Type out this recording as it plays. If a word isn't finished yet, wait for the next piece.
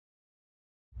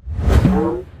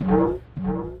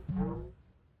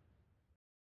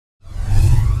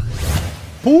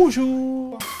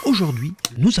Bonjour! Aujourd'hui,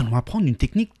 nous allons apprendre une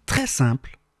technique très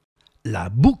simple, la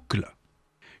boucle.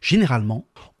 Généralement,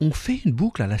 on fait une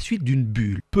boucle à la suite d'une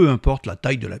bulle, peu importe la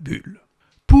taille de la bulle.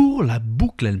 Pour la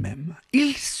boucle elle-même,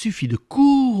 il suffit de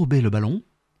courber le ballon,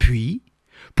 puis,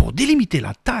 pour délimiter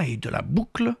la taille de la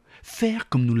boucle, faire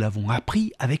comme nous l'avons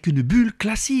appris avec une bulle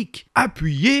classique,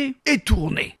 appuyer et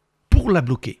tourner. Pour la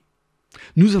bloquer,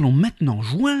 nous allons maintenant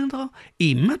joindre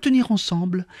et maintenir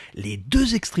ensemble les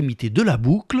deux extrémités de la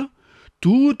boucle,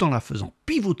 tout en la faisant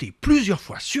pivoter plusieurs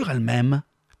fois sur elle-même,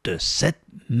 de cette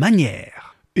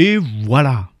manière. Et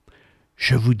voilà,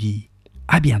 je vous dis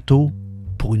à bientôt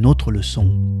pour une autre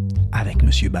leçon avec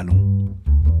Monsieur Ballon.